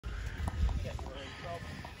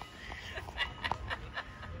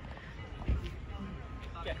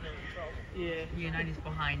Yeah. Yeah, 90's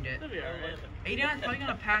behind it. That'll be alright. 89's probably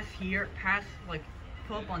gonna pass here, like,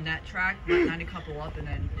 pull up on that track, let 90 couple up, and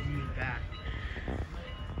then move back.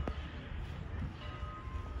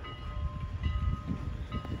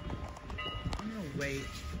 I'm gonna wait.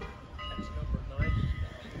 That's number 9.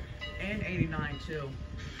 And 89 too.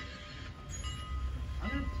 I'm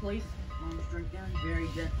gonna place Mom's drink down very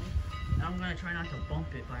gently. And I'm gonna try not to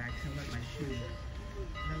bump it by accident with my shoes. And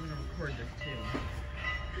I'm gonna record this too.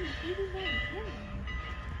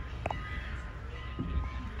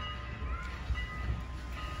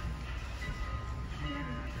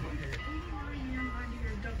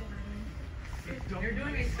 They're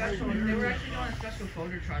doing a special. They were actually doing a special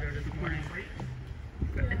photo trotter this morning.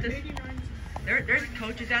 There's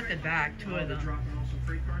coaches at the back, 2 of them.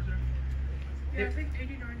 Yeah, I think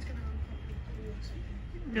 89's gonna.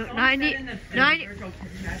 No, 90,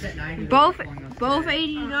 both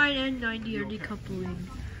 89 and 90 are decoupling.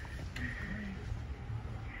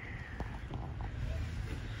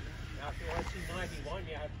 Now, if you want to see 91,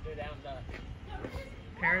 you have to go down to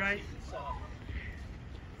Paradise?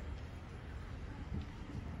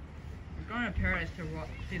 We're going to Paradise to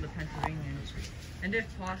see the Pennsylvanians. And if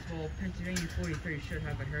possible, Pennsylvania 43 should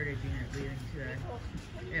have a heritage unit leading today.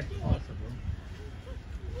 If possible.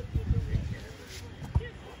 I'm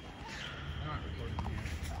not recording yet.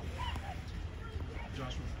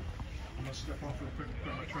 Joshua, I'm gonna step off real quick and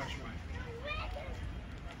put my trash away.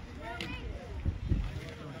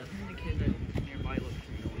 Doesn't the kid that nearby look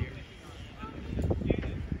familiar?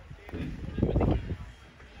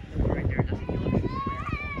 Right there, doesn't he look familiar?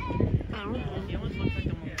 I don't know. He almost looks like the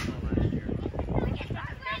one we saw last year.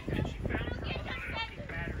 and she found a fucking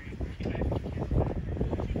battery.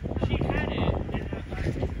 She had it in her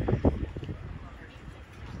keeping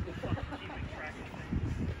track of things.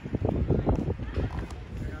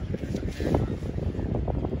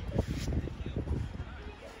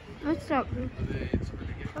 Let's stop.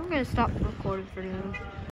 I'm gonna stop recording for now.